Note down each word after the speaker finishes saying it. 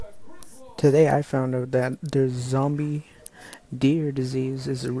Today I found out that there's zombie deer disease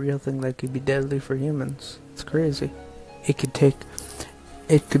is a real thing that could be deadly for humans. It's crazy. It could take,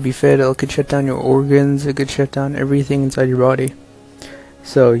 it could be fatal. It could shut down your organs. It could shut down everything inside your body.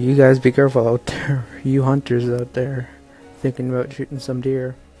 So you guys be careful out there, you hunters out there, thinking about shooting some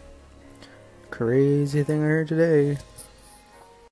deer. Crazy thing I heard today.